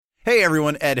Hey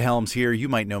everyone, Ed Helms here. You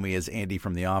might know me as Andy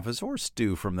from The Office or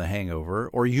Stu from The Hangover,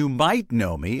 or you might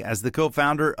know me as the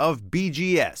co-founder of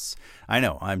BGS. I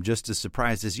know, I'm just as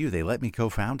surprised as you. They let me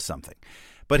co-found something.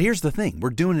 But here's the thing, we're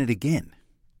doing it again.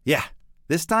 Yeah,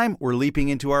 this time we're leaping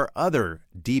into our other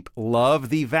deep love,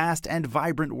 the vast and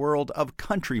vibrant world of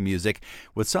country music,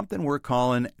 with something we're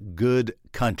calling Good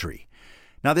Country.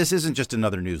 Now, this isn't just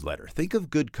another newsletter. Think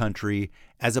of Good Country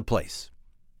as a place.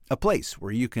 A place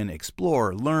where you can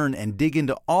explore, learn, and dig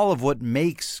into all of what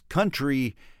makes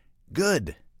country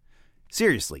good.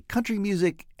 Seriously, country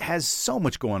music has so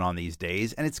much going on these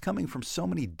days, and it's coming from so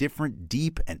many different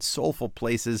deep and soulful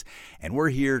places, and we're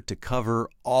here to cover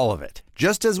all of it,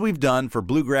 just as we've done for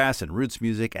bluegrass and roots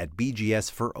music at BGS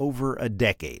for over a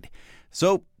decade.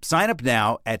 So sign up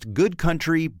now at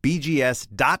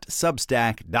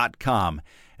goodcountrybgs.substack.com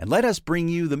and let us bring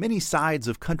you the many sides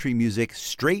of country music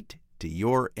straight to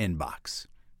your inbox.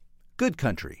 Good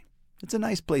Country. It's a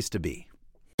nice place to be.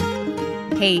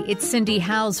 Hey, it's Cindy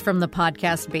Howes from the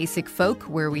podcast Basic Folk,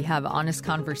 where we have honest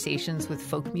conversations with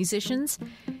folk musicians.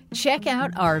 Check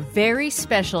out our very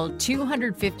special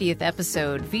 250th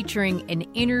episode featuring an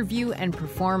interview and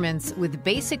performance with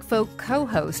Basic Folk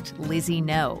co-host Lizzie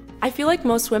No. I feel like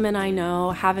most women I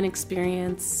know have an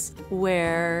experience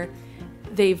where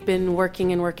they've been working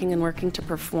to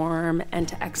perform and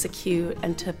to execute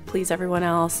and to please everyone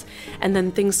else. And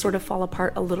then things sort of fall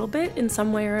apart a little bit in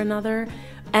some way or another.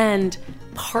 And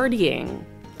partying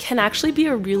can actually be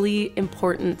a really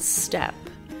important step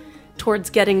towards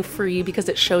getting free, because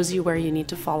it shows you where you need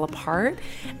to fall apart,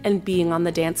 and being on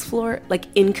the dance floor, like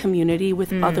in community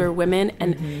with other women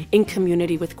and in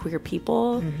community with queer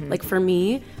people. Like for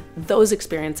me, those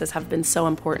experiences have been so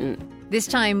important. This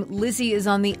time, Lizzie is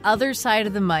on the other side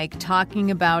of the mic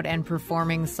talking about and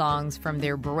performing songs from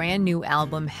their brand new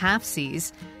album,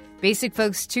 Halfsies. Basic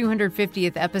Folk's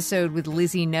 250th episode with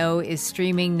Lizzie No is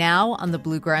streaming now on the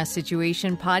Bluegrass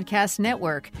Situation Podcast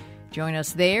Network. Join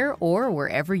us there or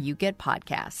wherever you get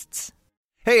podcasts.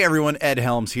 Hey everyone, Ed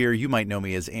Helms here. You might know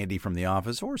me as Andy from The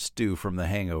Office or Stu from The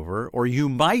Hangover, or you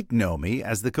might know me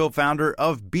as the co-founder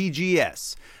of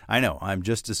BGS. I know, I'm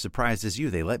just as surprised as you.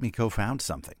 They let me co-found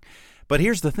something. But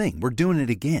here's the thing, we're doing it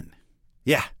again.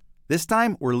 Yeah, this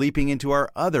time we're leaping into our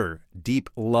other deep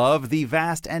love, the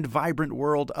vast and vibrant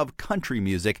world of country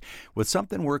music, with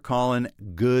something we're calling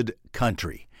Good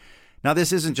Country. Now,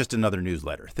 this isn't just another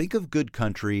newsletter. Think of Good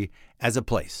Country as a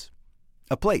place.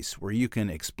 A place where you can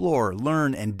explore,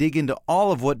 learn, and dig into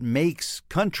all of what makes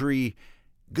country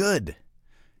good.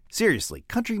 Seriously,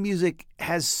 country music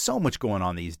has so much going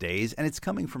on these days, and it's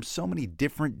coming from so many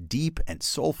different deep and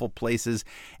soulful places,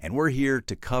 and we're here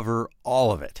to cover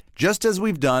all of it, just as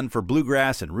we've done for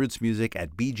bluegrass and roots music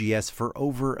at BGS for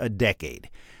over a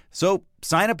decade. So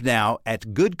sign up now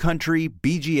at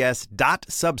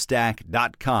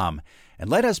goodcountrybgs.substack.com and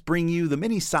let us bring you the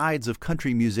many sides of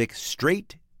country music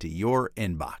straight to your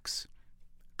inbox.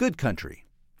 Good Country.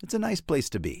 It's a nice place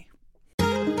to be.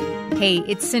 Hey,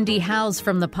 it's Cindy Howes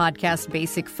from the podcast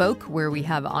Basic Folk, where we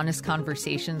have honest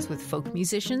conversations with folk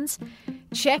musicians.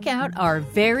 Check out our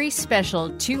very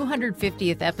special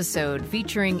 250th episode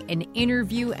featuring an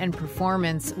interview and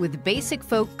performance with Basic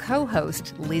Folk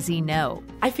co-host Lizzie No.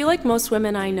 I feel like most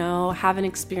women I know have an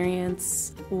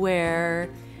experience where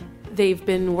they've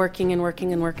been working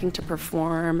to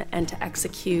perform and to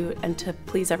execute and to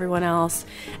please everyone else.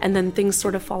 And then things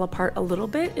sort of fall apart a little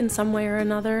bit in some way or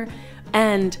another.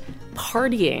 And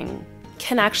partying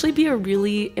can actually be a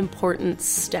really important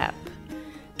step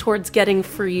towards getting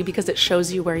free, because it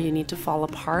shows you where you need to fall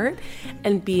apart,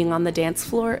 and being on the dance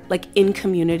floor, like in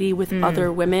community with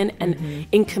other women and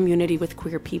in community with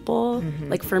queer people.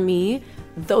 Like for me,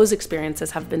 those experiences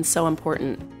have been so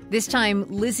important. This time,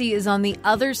 Lizzie is on the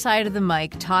other side of the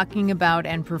mic talking about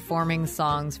and performing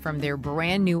songs from their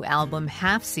brand new album,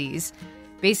 Halfsies.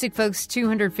 Basic Folk's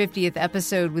 250th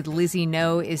episode with Lizzie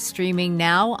No is streaming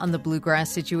now on the Bluegrass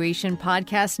Situation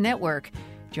Podcast Network.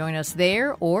 Join us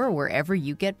there or wherever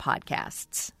you get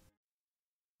podcasts.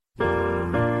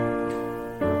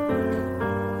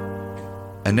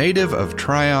 A native of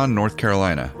Tryon, North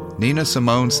Carolina, Nina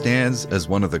Simone stands as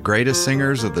one of the greatest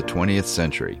singers of the 20th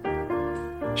century.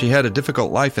 She had a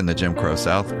difficult life in the Jim Crow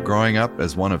South, growing up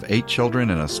as one of 8 children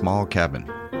in a small cabin.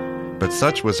 But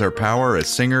such was her power as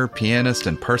singer, pianist,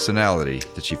 and personality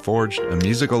that she forged a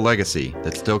musical legacy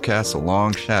that still casts a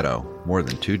long shadow more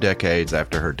than 2 decades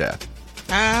after her death.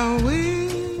 I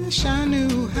wish I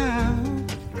knew how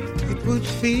it would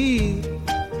feel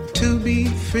to be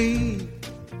free.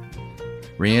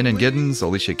 Rhiannon Giddens,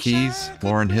 Alicia Keys,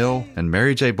 Lauryn Hill, and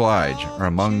Mary J. Blige are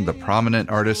among the prominent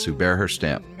artists who bear her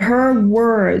stamp. Her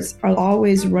words are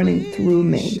always running through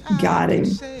me, guiding.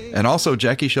 And also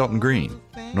Jaki Shelton Green,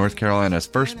 North Carolina's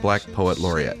first Black Poet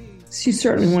Laureate. She's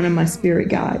certainly one of my spirit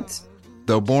guides.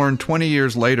 Though born 20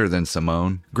 years later than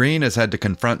Simone, Green has had to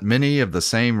confront many of the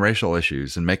same racial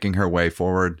issues in making her way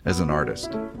forward as an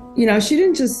artist. You know, she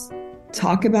didn't just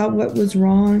talk about what was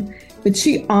wrong, but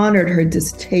she honored her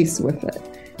distaste with it.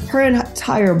 Her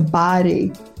entire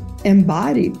body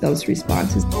embodied those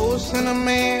responses. Oh,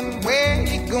 Cinnamon, where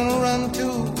you gonna run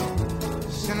to?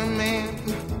 Cinnamon,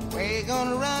 where you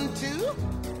gonna run to?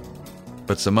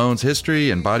 But Simone's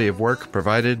history and body of work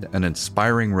provided an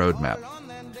inspiring roadmap.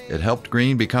 It helped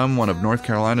Green become one of North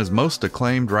Carolina's most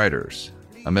acclaimed writers,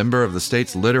 a member of the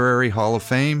state's Literary Hall of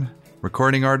Fame,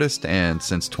 recording artist, and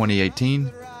since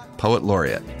 2018, Poet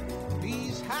Laureate.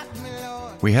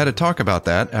 We had a talk about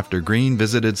that after Green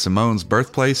visited Simone's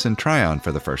birthplace in Tryon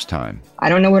for the first time. I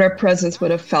don't know what her presence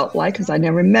would have felt like because I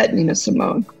never met Nina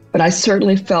Simone, but I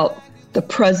certainly felt the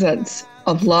presence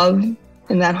of love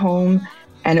in that home,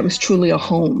 and it was truly a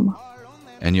home.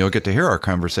 And you'll get to hear our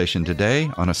conversation today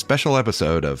on a special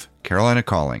episode of Carolina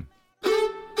Calling.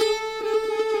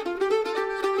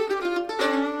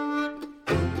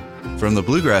 From the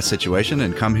bluegrass situation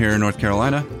in Come Here, North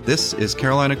Carolina, this is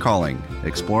Carolina Calling,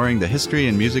 exploring the history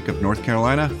and music of North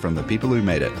Carolina from the people who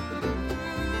made it.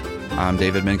 I'm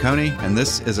David Minconi, and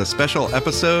this is a special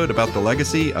episode about the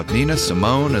legacy of Nina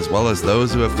Simone as well as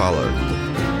those who have followed.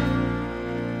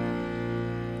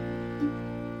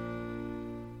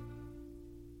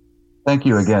 Thank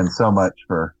you again so much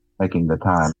for making the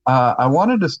time. I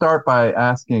wanted to start by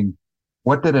asking,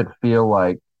 what did it feel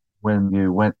like when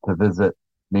you went to visit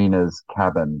Nina's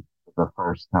cabin for the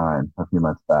first time a few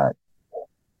months back?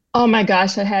 Oh my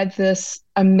gosh, I had this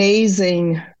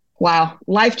amazing,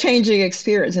 life-changing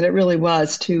experience, and it really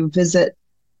was, to visit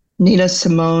Nina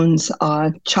Simone's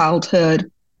childhood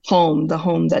home, the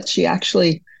home that she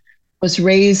actually was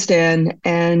raised in,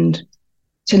 and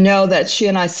to know that she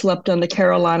and I slept on the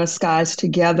Carolina skies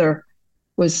together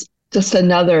was just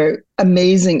another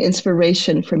amazing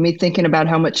inspiration for me, thinking about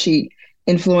how much she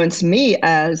influenced me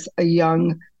as a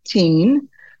young teen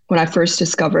when I first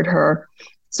discovered her.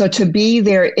 So to be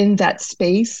there in that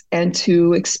space and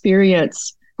to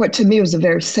experience what to me was a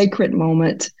very sacred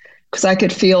moment, because I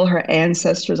could feel her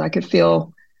ancestors. I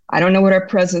don't know what her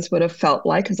presence would have felt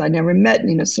like because I never met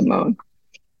Nina Simone,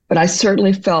 but I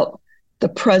certainly felt the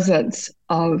presence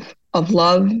of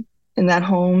love in that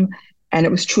home, and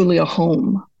it was truly a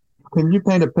home. Can you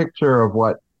paint a picture of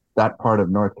what that part of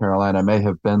North Carolina may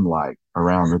have been like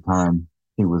around the time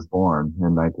he was born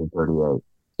in 1938?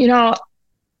 You know,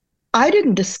 I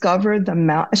shouldn't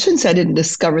say I didn't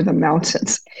discover the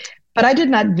mountains, but I did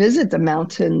not visit the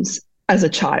mountains as a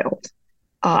child.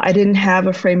 I didn't have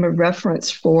a frame of reference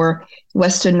for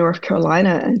Western North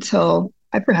Carolina until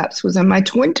I perhaps was in my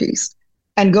 20s.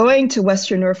 And going to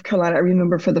Western North Carolina, I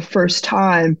remember for the first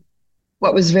time,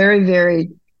 what was very, very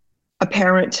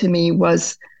apparent to me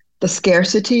was the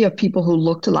scarcity of people who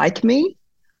looked like me,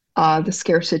 the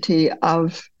scarcity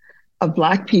of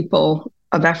Black people,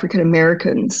 of African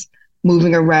Americans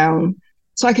moving around.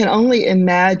 So I can only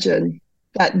imagine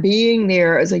that being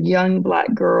there as a young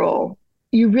Black girl,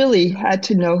 you really had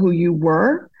to know who you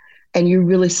were, and you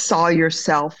really saw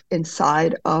yourself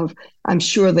inside of, I'm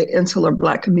sure, the insular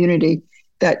Black community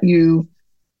that you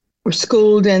were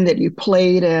schooled in, that you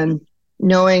played in,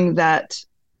 knowing that,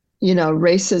 you know,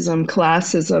 racism,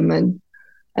 classism,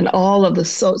 and all of the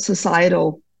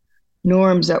societal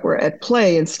norms that were at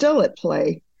play and still at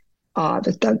play,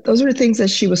 those are the things that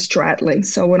she was straddling.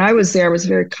 So when I was there, I was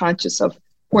very conscious of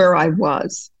where I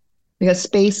was, because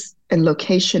space and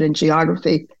location and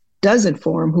geography does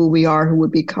inform who we are, who we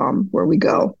become, where we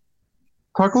go.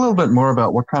 Talk a little bit more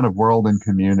about what kind of world and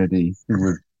community you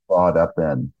was brought up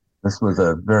in. This was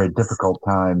a very difficult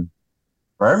time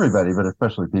for everybody, but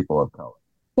especially people of color.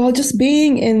 Well, just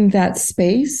being in that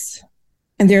space,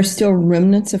 and there are still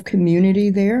remnants of community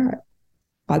there.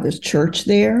 There's church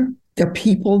there. There are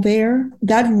people there.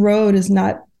 That road is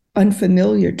not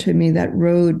unfamiliar to me. That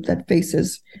road that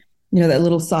faces, that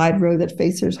little side road that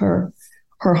faces her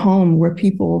home, where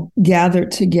people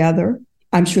gathered together.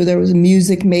 I'm sure there was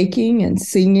music making and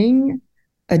singing,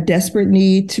 a desperate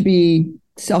need to be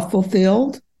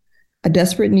self-fulfilled, a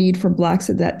desperate need for Blacks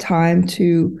at that time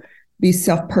to be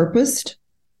self-purposed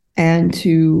and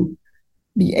to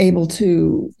be able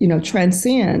to,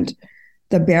 transcend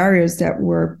the barriers that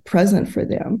were present for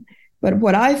them. But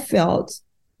what I felt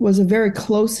was a very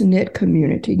close-knit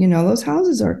community. Those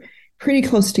houses are pretty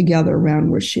close together around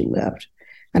where she lived.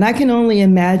 And I can only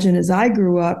imagine, as I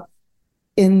grew up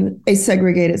in a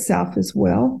segregated South as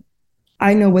well,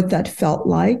 I know what that felt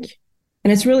like.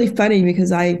 And it's really funny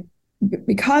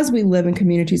because we live in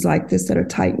communities like this that are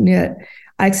tight knit,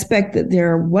 I expect that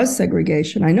there was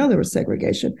segregation. I know there was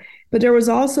segregation, but there was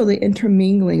also the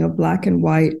intermingling of Black and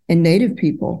white and Native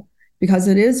people, because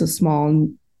it is a small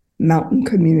mountain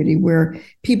community where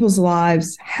people's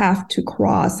lives have to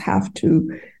cross, have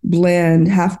to blend,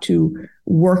 have to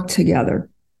work together.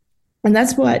 And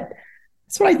that's what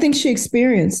I think she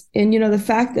experienced. And, the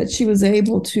fact that she was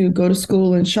able to go to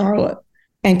school in Charlotte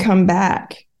and come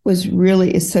back was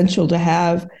really essential to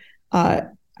have.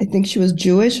 I think she was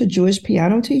Jewish, a Jewish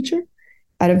piano teacher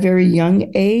at a very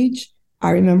young age.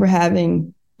 I remember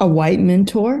having a white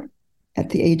mentor at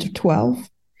the age of 12.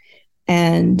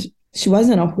 And she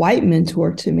wasn't a white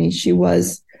mentor to me. She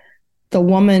was the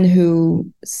woman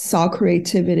who saw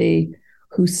creativity,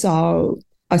 who saw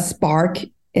a spark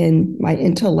in my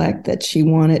intellect, that she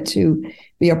wanted to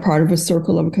be a part of a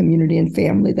circle of a community and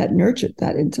family that nurtured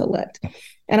that intellect.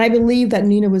 And I believe that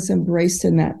Nina was embraced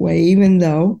in that way, even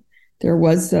though there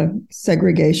was a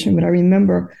segregation. But I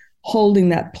remember holding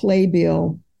that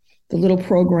playbill, the little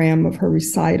program of her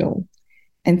recital,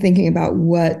 and thinking about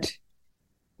what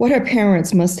her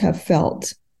parents must have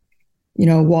felt,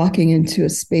 walking into a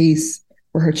space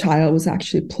where her child was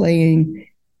actually playing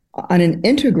on an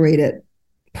integrated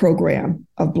program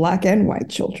of Black and white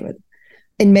children.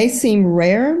 It may seem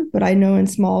rare, but I know in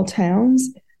small towns,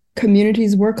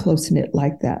 communities were close-knit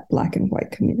like that, Black and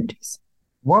white communities.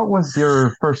 What was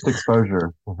your first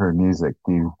exposure to her music?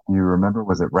 Do you remember?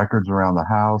 Was it records around the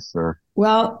house or?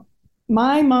 Well,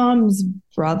 my mom's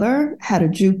brother had a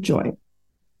juke joint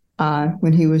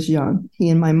when he was young. He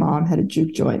and my mom had a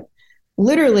juke joint.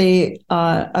 Literally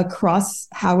across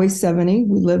Highway 70.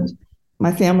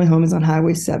 My family home is on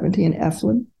Highway 70 in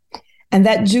Eflin. And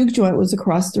that juke joint was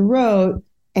across the road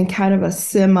and kind of a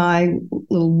semi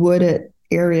little wooded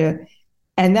area.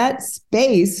 And that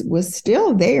space was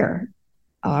still there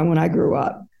when I grew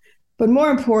up. But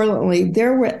more importantly,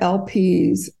 there were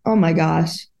LPs. Oh my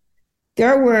gosh.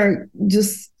 There were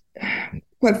just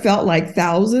what felt like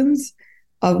thousands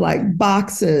of like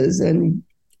boxes and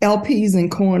LPs in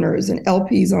corners and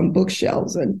LPs on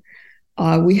bookshelves. And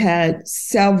we had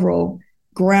several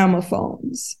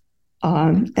gramophones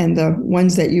and the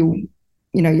ones that you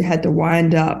had to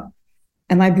wind up.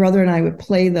 And my brother and I would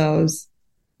play those.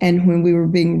 And when we were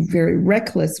being very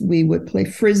reckless, we would play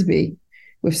Frisbee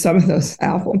with some of those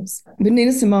albums. But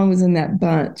Nina Simone was in that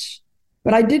bunch.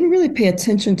 But I didn't really pay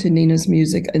attention to Nina's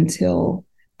music until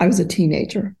I was a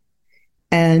teenager.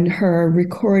 And her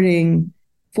recording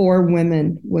For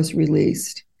Women was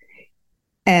released.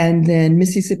 And then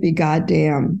Mississippi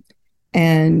Goddamn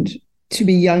and To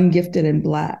Be Young, Gifted, and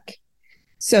Black.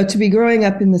 So to be growing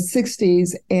up in the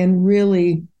 60s and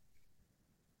really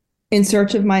in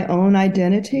search of my own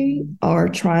identity or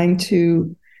trying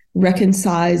to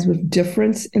reconcile with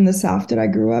difference in the South that I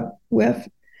grew up with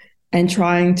and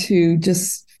trying to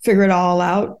just figure it all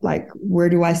out, like, where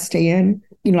do I stand?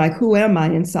 Like, who am I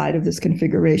inside of this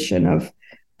configuration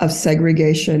of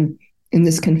segregation, in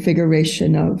this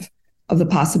configuration of the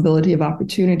possibility of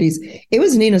opportunities? It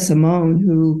was Nina Simone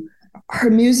who, her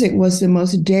music was the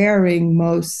most daring,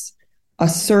 most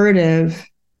assertive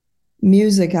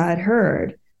music I'd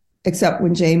heard, except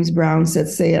when James Brown said,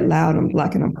 "Say it loud, I'm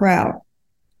Black and I'm proud."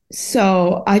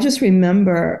 So I just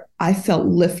remember I felt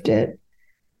lifted.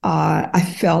 I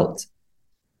felt,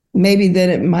 maybe then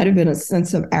it might have been a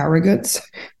sense of arrogance,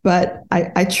 but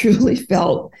I truly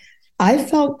felt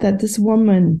that this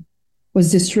woman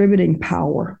was distributing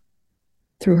power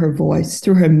through her voice,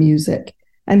 through her music.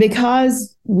 And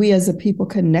because we as a people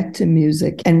connect to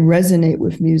music and resonate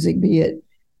with music, be it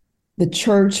the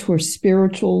church where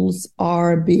spirituals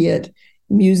are, be it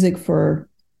music for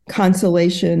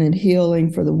consolation and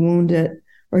healing for the wounded,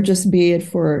 or just be it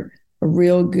for a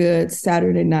real good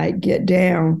Saturday night get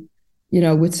down,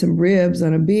 with some ribs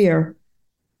and a beer.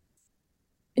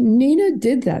 Nina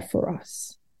did that for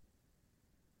us.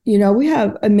 We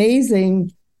have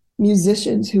amazing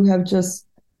musicians who have just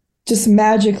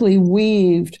magically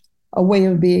weaved a way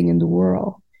of being in the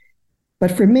world.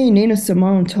 But for me, Nina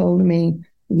Simone told me,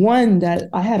 one, that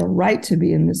I had a right to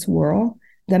be in this world,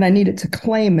 that I needed to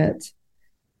claim it.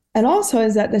 And also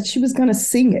is that she was going to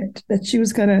sing it, that she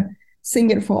was going to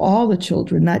sing it for all the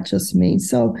children, not just me.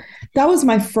 So that was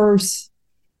my first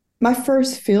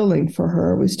feeling for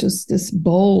her, was just this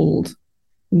bold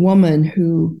woman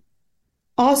who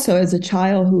also, as a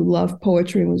child who loved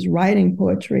poetry and was writing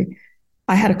poetry,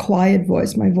 I had a quiet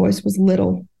voice. My voice was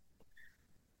little,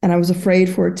 and I was afraid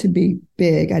for it to be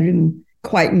big. I didn't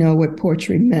quite know what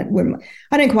poetry meant.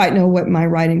 I didn't quite know what my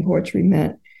writing poetry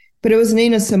meant. But it was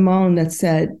Nina Simone that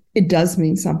said, it does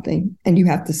mean something, and you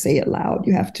have to say it loud.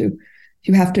 You have to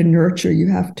nurture, you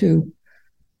have to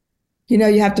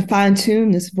fine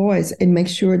tune this voice and make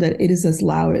sure that it is as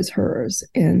loud as hers.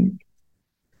 And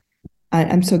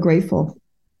I'm so grateful.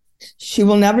 She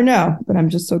will never know, but I'm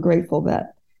just so grateful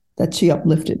that she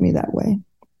uplifted me that way.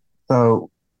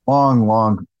 So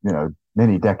long,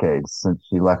 many decades since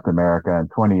she left America and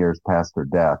 20 years past her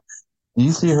death. Do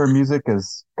you see her music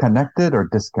as connected or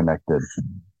disconnected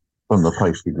from the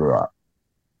place she grew up?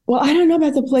 Well, I don't know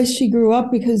about the place she grew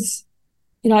up because,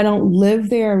 I don't live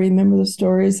there. I remember the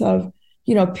stories of,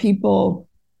 people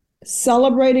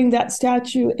celebrating that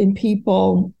statue and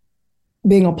people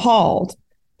being appalled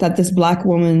that this Black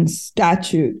woman's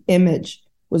statue image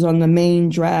was on the main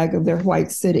drag of their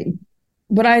white city.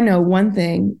 But I know one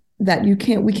thing, that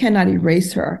we cannot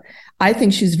erase her. I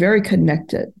think she's very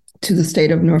connected to the state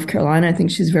of North Carolina. I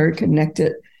think she's very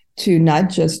connected to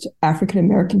not just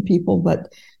African-American people,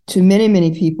 but to many,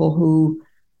 many people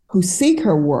who seek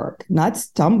her work, not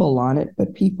stumble on it,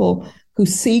 but people who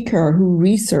seek her, who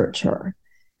research her,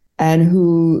 and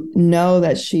who know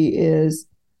that she is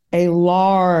a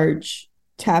large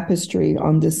tapestry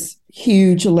on this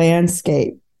huge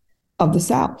landscape of the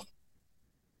South.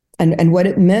 And what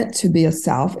it meant to be a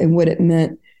South and what it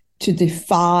meant to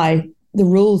defy the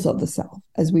rules of the South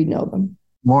as we know them.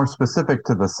 More specific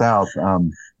to the South,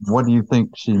 what do you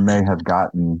think she may have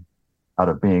gotten out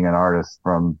of being an artist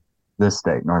from this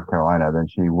state, North Carolina, than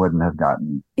she wouldn't have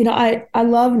gotten? I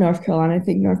love North Carolina. I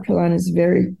think North Carolina is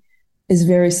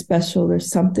very special. There's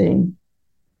something,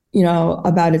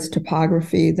 about its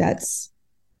topography that's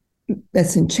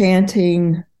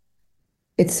enchanting.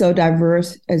 It's so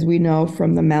diverse, as we know,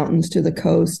 from the mountains to the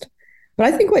coast. But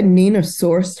I think what Nina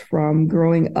sourced from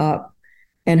growing up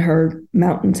in her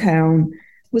mountain town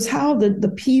was how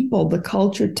the people, the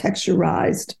culture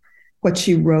texturized what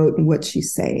she wrote and what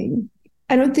she's saying.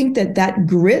 I don't think that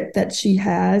grit that she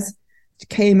has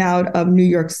came out of New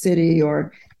York City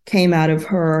or came out of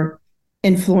her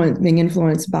being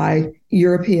influenced by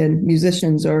European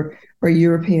musicians or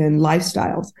European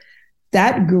lifestyles.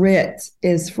 That grit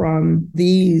is from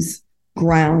these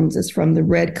grounds, is from the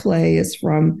red clay, is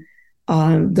from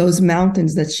those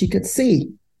mountains that she could see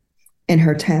in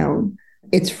her town.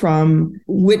 It's from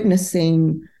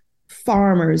witnessing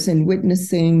farmers and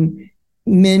witnessing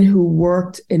men who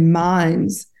worked in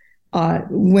mines,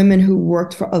 women who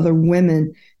worked for other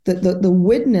women, the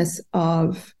witness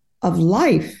of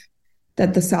life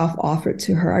that the South offered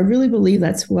to her. I really believe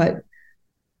that's what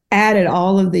added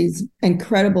all of these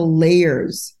incredible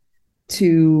layers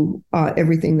to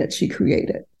everything that she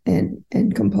created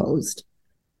and composed.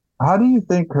 How do you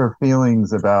think her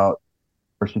feelings about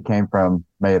where she came from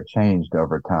may have changed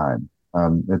over time?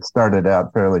 It started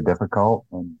out fairly difficult,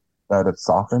 and that it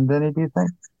softened any, do you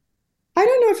think? I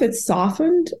don't know if it's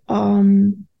softened. I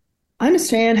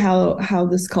understand how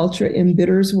this culture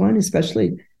embitters one,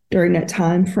 especially during that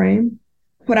time frame.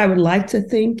 What I would like to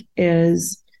think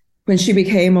is when she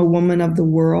became a woman of the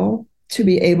world, to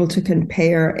be able to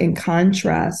compare and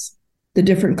contrast the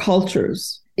different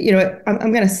cultures.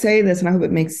 I'm going to say this and I hope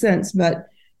it makes sense, but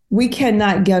we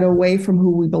cannot get away from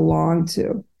who we belong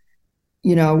to.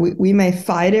 We may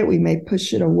fight it, we may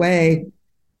push it away,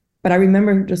 but I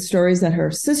remember the stories that her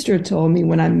sister told me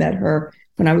when I met her,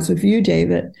 when I was with you,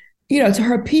 David. To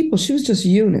her people, she was just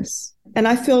Eunice. And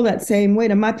I feel that same way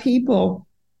to my people.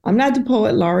 I'm not the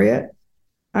poet laureate.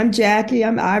 I'm Jaki.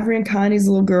 I'm Ivory and Connie's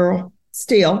little girl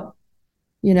still.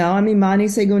 I'm Imani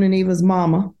Segun and Eva's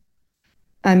mama.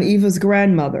 I'm Eva's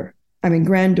granddaughter.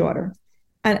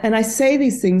 And I say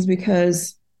these things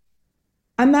because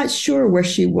I'm not sure where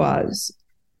she was,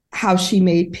 how she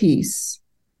made peace.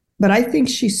 But I think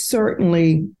she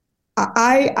certainly,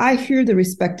 I hear the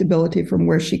respectability from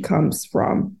where she comes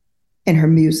from in her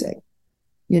music,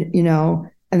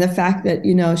 and the fact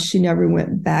that, she never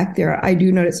went back there. I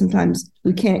do know that sometimes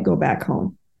we can't go back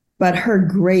home. But her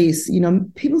grace,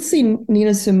 people see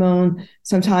Nina Simone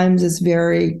sometimes as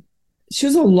she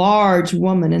was a large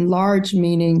woman, and large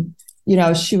meaning,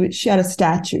 she had a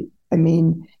statue.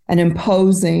 An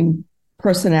imposing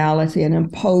personality, an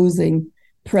imposing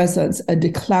presence, a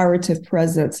declarative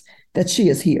presence that she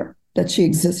is here, that she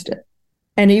existed.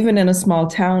 And even in a small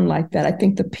town like that, I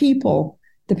think the people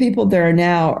there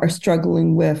now are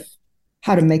struggling with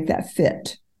how to make that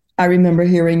fit. I remember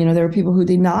hearing, there were people who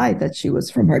denied that she was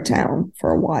from her town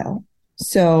for a while.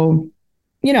 So,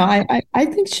 I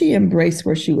think she embraced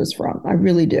where she was from. I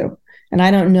really do. And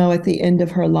I don't know at the end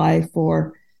of her life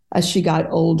or as she got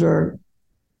older,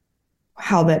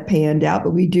 how that panned out,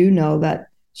 but we do know that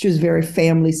she was very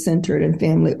family-centered and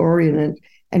family-oriented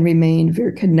and remained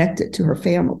very connected to her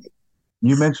family.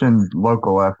 You mentioned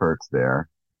local efforts there,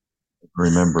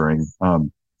 remembering.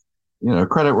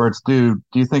 Credit where it's due.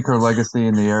 Do you think her legacy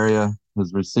in the area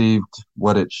has received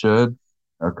what it should,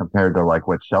 compared to like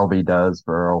what Shelby does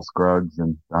for Earl Scruggs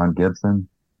and Don Gibson?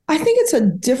 I think it's a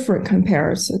different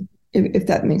comparison, if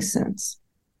that makes sense.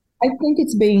 I think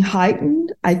it's being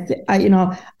heightened.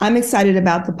 I'm excited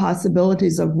about the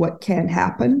possibilities of what can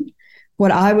happen.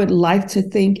 What I would like to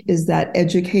think is that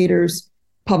educators,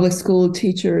 public school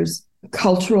teachers,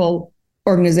 cultural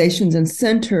organizations and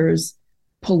centers,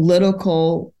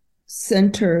 political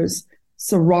centers,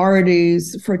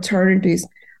 sororities, fraternities,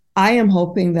 I am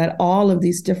hoping that all of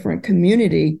these different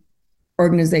community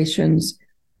organizations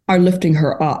are lifting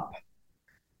her up,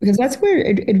 because that's where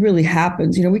it really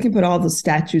happens. We can put all the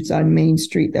statutes on Main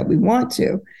Street that we want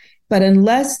to, but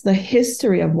unless the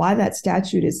history of why that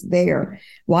statute is there,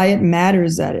 why it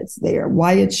matters that it's there,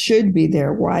 why it should be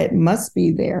there, why it must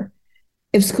be there,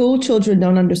 if school children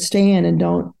don't understand and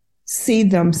don't see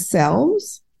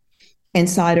themselves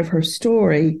inside of her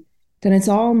story, then it's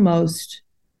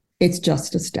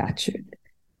just a statute.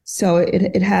 So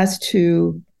it has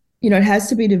to, it has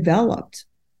to be developed.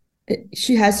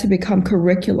 She has to become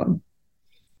curriculum.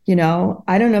 I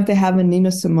don't know if they have a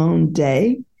Nina Simone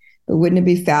Day, but wouldn't it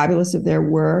be fabulous if there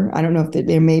were? I don't know if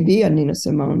there may be a Nina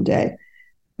Simone Day,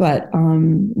 but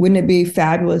wouldn't it be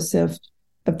fabulous if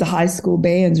the high school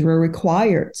bands were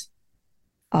required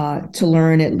to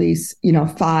learn at least,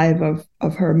 5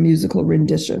 of her musical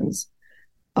renditions?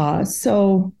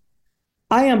 So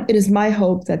it is my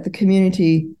hope that the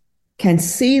community can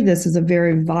see this as a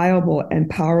very viable and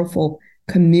powerful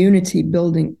community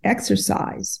building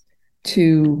exercise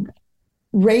to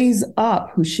raise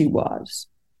up who she was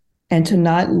and to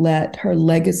not let her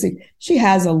legacy. She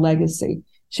has a legacy.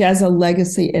 She has a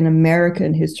legacy in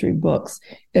American history books,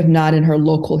 if not in her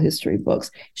local history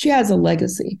books. She has a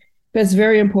legacy. But it's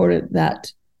very important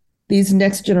that these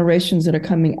next generations that are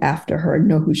coming after her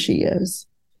know who she is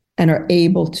and are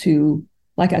able to,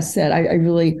 like I said, I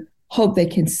really hope they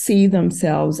can see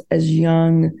themselves as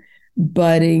young,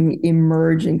 budding,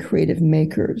 emerging creative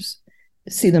makers,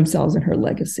 see themselves in her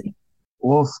legacy.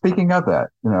 Well, speaking of that,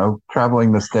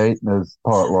 traveling the state as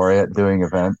poet laureate, doing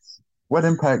events, what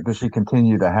impact does she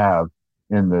continue to have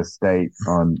in the state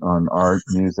on art,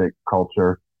 music,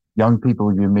 culture? Young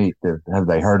people you meet, have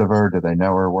they heard of her? Do they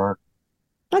know her work?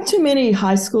 Not too many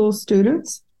high school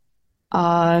students.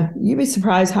 You'd be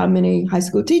surprised how many high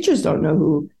school teachers don't know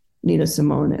who Nina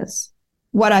Simone is.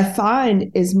 What I find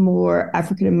is more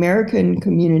African-American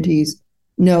communities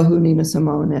know who Nina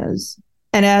Simone is.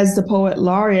 And as the poet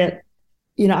laureate,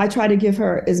 I try to give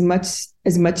her as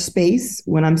much space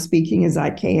when I'm speaking as I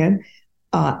can.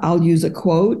 I'll use a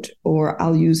quote or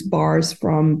I'll use bars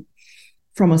from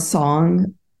a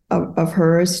song of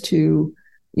hers to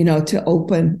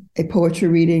open a poetry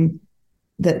reading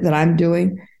that I'm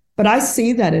doing. But I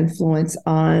see that influence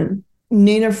on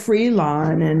Nina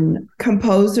Freelon and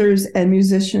composers and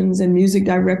musicians and music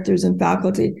directors and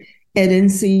faculty at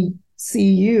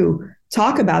NCCU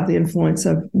talk about the influence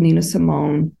of Nina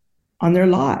Simone on their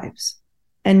lives.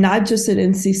 And not just at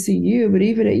NCCU, but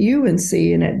even at UNC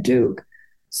and at Duke.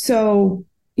 So,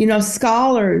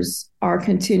 scholars are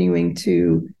continuing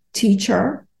to teach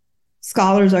her.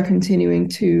 Scholars are continuing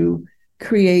to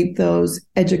create those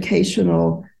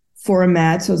educational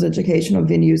formats, those educational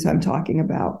venues I'm talking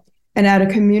about. And at a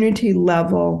community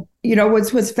level,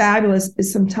 what's fabulous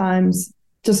is sometimes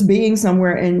just being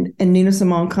somewhere and Nina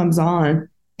Simone comes on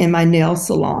in my nail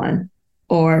salon,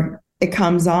 or it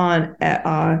comes on at,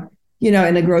 in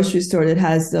a grocery store that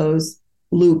has those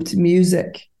looped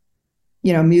music,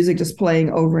 music just playing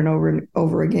over and over and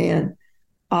over again.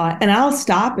 And I'll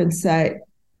stop and say,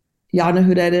 y'all know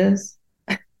who that is?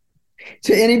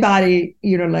 To anybody,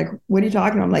 like, what are you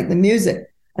talking about? I'm like, the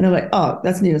music. And they're like, oh,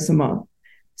 that's Nina Simone.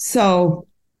 So,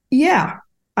 yeah,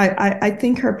 I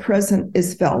think her presence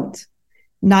is felt,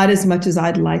 not as much as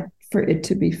I'd like for it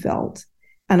to be felt.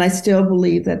 And I still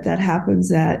believe that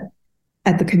happens at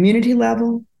the community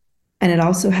level, and it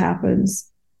also happens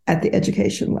at the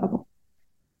education level.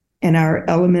 In our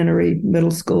elementary,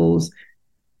 middle schools,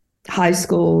 high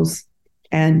schools,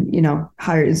 and,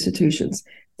 higher institutions.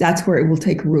 That's where it will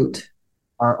take root.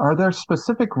 Are there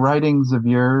specific writings of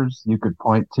yours you could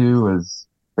point to as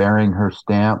bearing her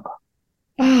stamp?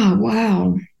 Oh,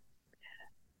 wow.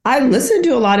 I listen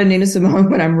to a lot of Nina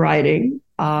Simone when I'm writing.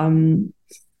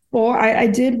 I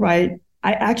did write,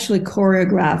 I actually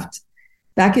choreographed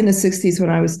back in the 60s when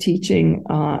I was teaching,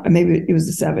 maybe it was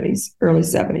the 70s, early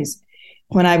 70s.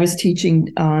 when I was teaching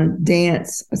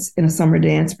dance in a summer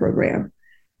dance program.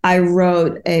 I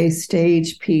wrote a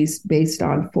stage piece based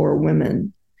on 4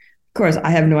 women. Of course,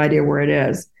 I have no idea where it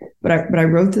is, but I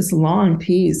wrote this long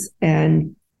piece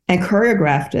and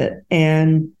choreographed it.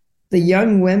 And the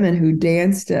young women who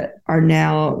danced it are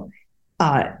now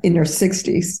in their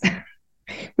 60s,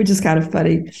 which is kind of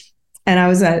funny. And I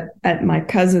was at my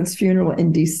cousin's funeral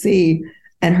in DC,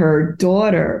 and her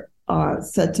daughter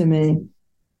said to me,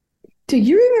 "Do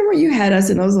you remember you had us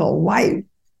in those little white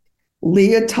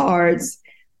leotards?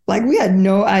 Like, we had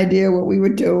no idea what we were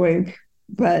doing,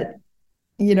 but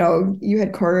you know, you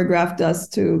had choreographed us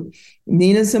to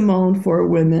Nina Simone, 4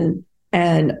 Women,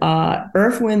 and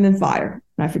Earth, Wind, and Fire."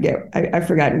 And I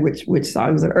forgot which song.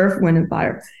 It was Earth, Wind, and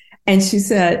Fire. And she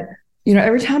said, you know,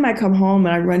 every time I come home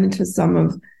and I run into some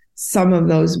of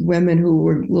those women who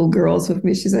were little girls with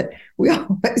me, she said, we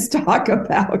always talk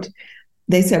about,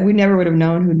 they said, we never would have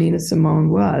known who Nina Simone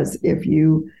was if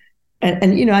you,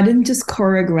 and you know, I didn't just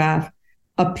choreograph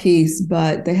a piece,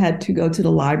 but they had to go to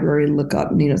the library and look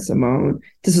up Nina Simone.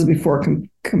 This was before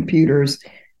computers.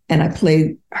 And I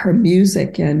played her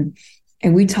music and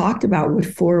we talked about what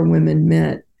 4 women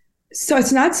meant. So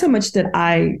it's not so much that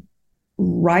I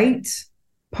write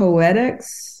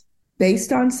poetics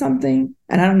based on something,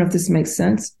 and I don't know if this makes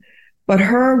sense, but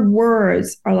her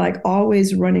words are like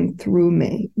always running through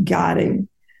me, guiding.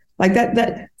 Like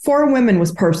that 4 Women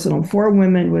was personal. 4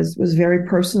 Women was very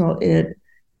personal. It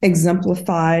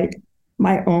exemplified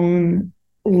my own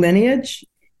lineage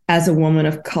as a woman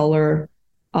of color,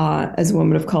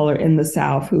 in the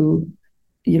South who,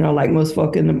 you know, like most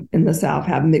folk in the South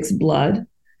have mixed blood,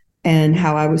 and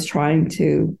how I was trying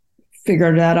to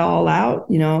figure that all out,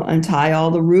 you know, untie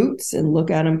all the roots and look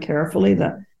at them carefully,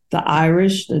 the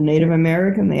Irish, the Native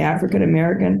American, the African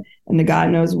American, and the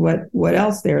God knows what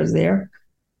else there is there.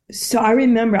 So I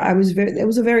remember it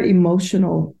was a very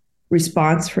emotional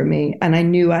response for me, and I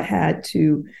knew I had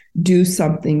to do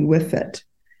something with it.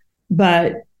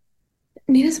 But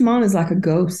Nina Simone is like a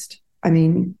ghost. I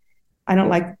mean, I don't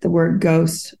like the word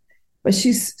ghost, but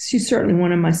she's certainly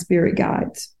one of my spirit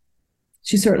guides.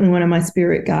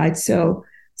 So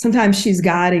sometimes she's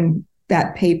guiding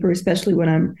that paper, especially when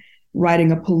I'm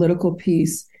writing a political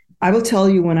piece. I will tell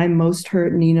you when I most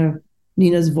heard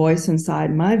Nina's voice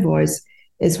inside my voice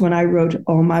is when I wrote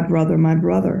 "Oh, My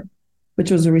Brother,"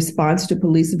 which was a response to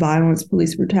police violence,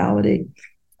 police brutality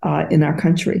in our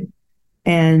country.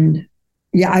 And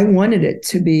yeah, I wanted it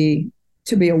to be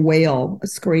a wail, a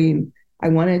scream. I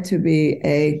wanted it to be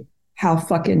a "how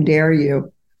fucking dare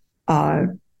you."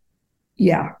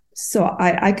 Yeah. So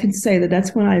I could say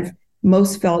that's when I've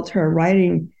most felt her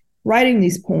writing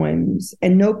these poems.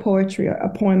 And No Poetry, a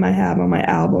poem I have on my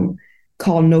album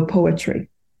called No Poetry,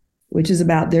 which is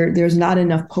about there's not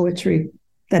enough poetry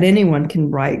that anyone can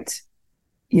write,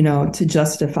 you know, to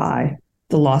justify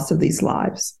the loss of these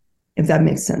lives, if that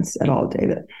makes sense at all,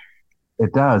 David.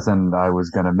 It does. And I was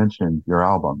going to mention your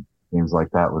album. Seems like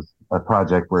that was a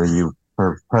project where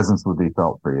her presence would be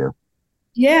felt for you.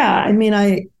 Yeah. I mean,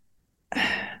 I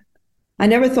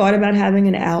never thought about having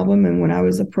an album. And when I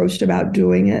was approached about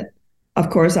doing it, of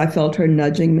course, I felt her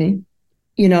nudging me.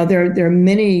 You know, there are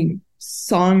many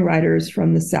songwriters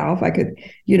from the South. I could,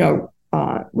 you know,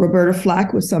 Roberta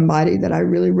Flack was somebody that I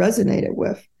really resonated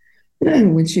with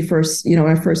when she first, you know,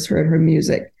 I first heard her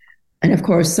music. And of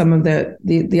course, some of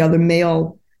the other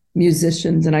male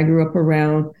musicians, and I grew up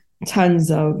around tons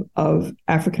of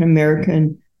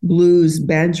African-American blues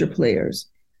banjo players.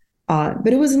 But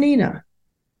it was Nina,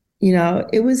 you know,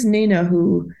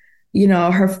 who, you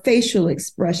know, her facial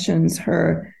expressions,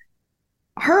 her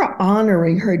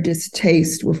honoring her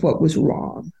distaste with what was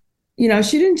wrong. You know,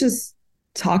 she didn't just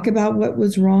talk about what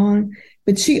was wrong,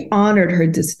 but she honored her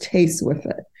distaste with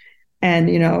it. And,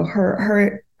 you know,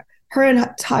 her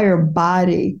entire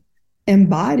body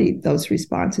embodied those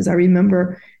responses. I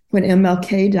remember when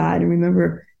MLK died, I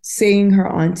remember seeing her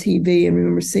on TV, and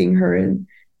remember seeing her in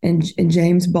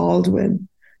James Baldwin,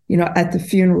 you know, at the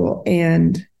funeral,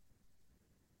 and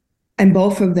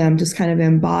both of them just kind of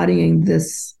embodying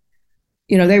this,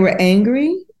 you know, they were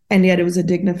angry, and yet it was a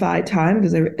dignified time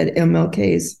because they were at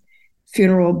MLK's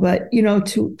funeral. But, you know,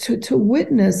 to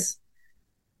witness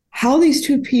how these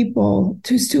two people,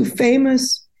 two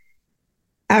famous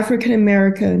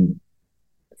African-American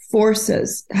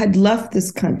forces had left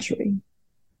this country,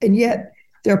 and yet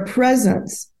their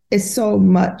presence is so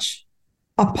much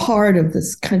a part of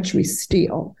this country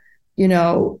still. You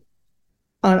know,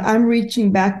 I'm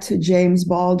reaching back to James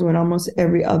Baldwin almost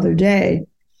every other day,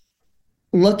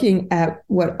 looking at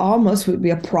what almost would be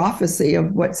a prophecy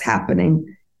of what's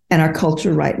happening in our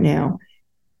culture right now.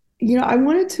 I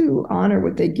wanted to honor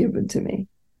what they'd given to me.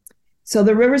 So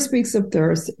The River Speaks of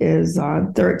Thirst is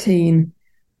 13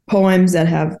 poems that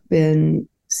have been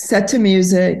set to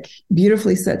music,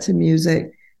 beautifully set to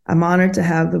music. I'm honored to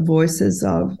have the voices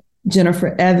of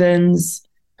Jennifer Evans,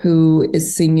 who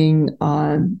is singing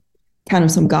on kind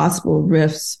of some gospel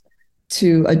riffs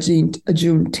to a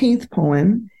Juneteenth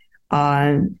poem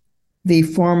on the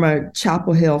former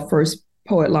Chapel Hill, first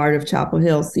poet laureate of Chapel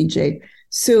Hill, C.J.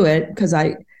 Suett, because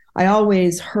I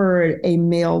always heard a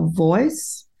male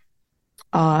voice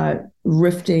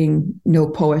rifting no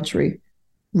poetry,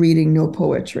 reading no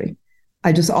poetry.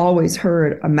 I just always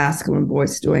heard a masculine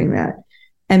voice doing that.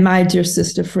 And my dear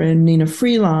sister friend, Nina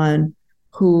Freelon,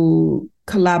 who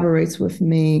collaborates with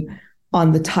me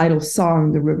on the title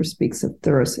song, The River Speaks of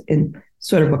Thirst, in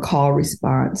sort of a call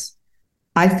response.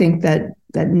 I think that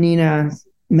Nina's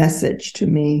message to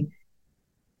me,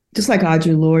 just like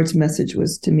Audre Lorde's message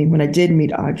was to me when I did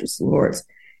meet Audre Lorde,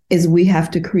 is we have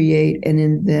to create and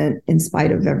invent in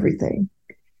spite of everything,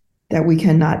 that we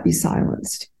cannot be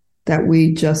silenced, that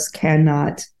we just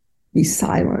cannot be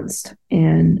silenced.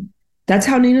 And that's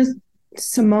how Nina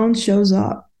Simone shows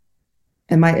up.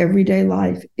 And my everyday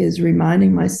life is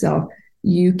reminding myself,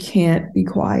 you can't be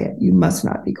quiet. You must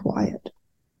not be quiet.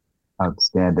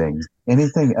 Outstanding.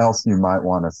 Anything else you might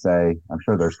want to say? I'm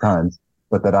sure there's tons,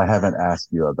 but that I haven't asked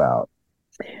you about.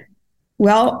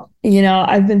 Well,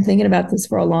 I've been thinking about this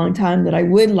for a long time, that I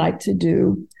would like to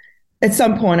do. At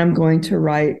some point, I'm going to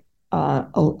write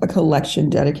a collection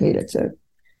dedicated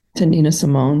to Nina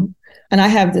Simone. And I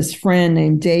have this friend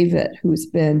named David who's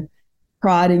been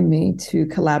prodding me to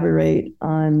collaborate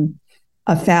on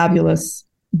a fabulous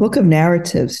book of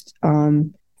narratives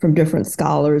from different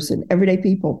scholars and everyday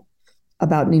people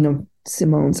about Nina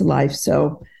Simone's life.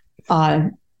 So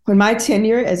when my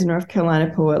tenure as a North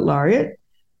Carolina Poet Laureate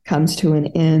comes to an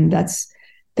end,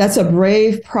 that's a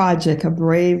brave project, a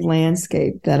brave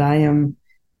landscape that I am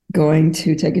going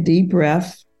to take a deep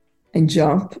breath and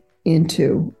jump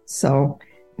into. So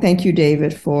thank you,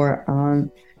 David, for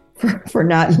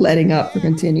not letting up, for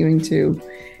continuing to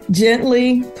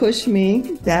gently push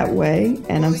me that way.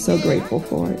 And I'm so grateful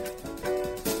for it.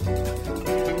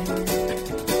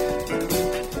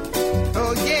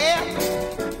 Oh, yeah.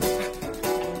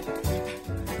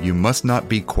 You must not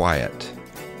be quiet.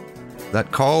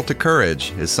 That call to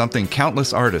courage is something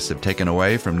countless artists have taken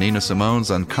away from Nina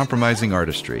Simone's uncompromising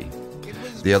artistry.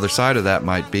 The other side of that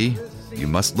might be, you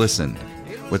must listen.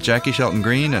 With Jaki, Shelton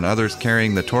Green, and others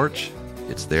carrying the torch,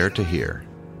 it's there to hear.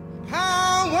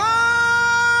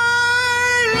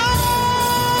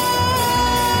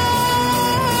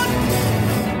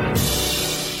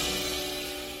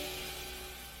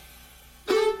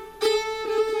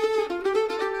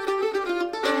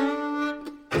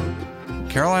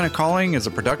 Carolina Calling is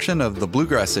a production of The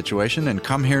Bluegrass Situation in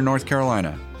Come Here, North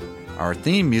Carolina. Our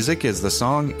theme music is the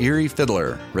song Erie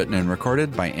Fiddler, written and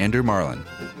recorded by Andrew Marlin.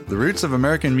 The roots of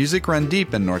American music run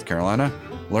deep in North Carolina.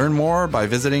 Learn more by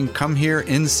visiting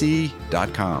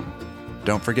ComeHereNC.com.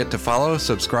 Don't forget to follow,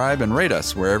 subscribe, and rate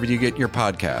us wherever you get your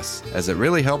podcasts, as it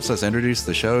really helps us introduce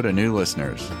the show to new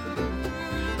listeners.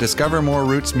 Discover more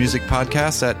Roots music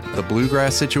podcasts at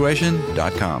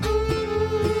thebluegrasssituation.com.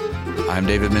 I'm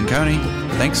David Minconi.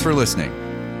 Thanks for listening.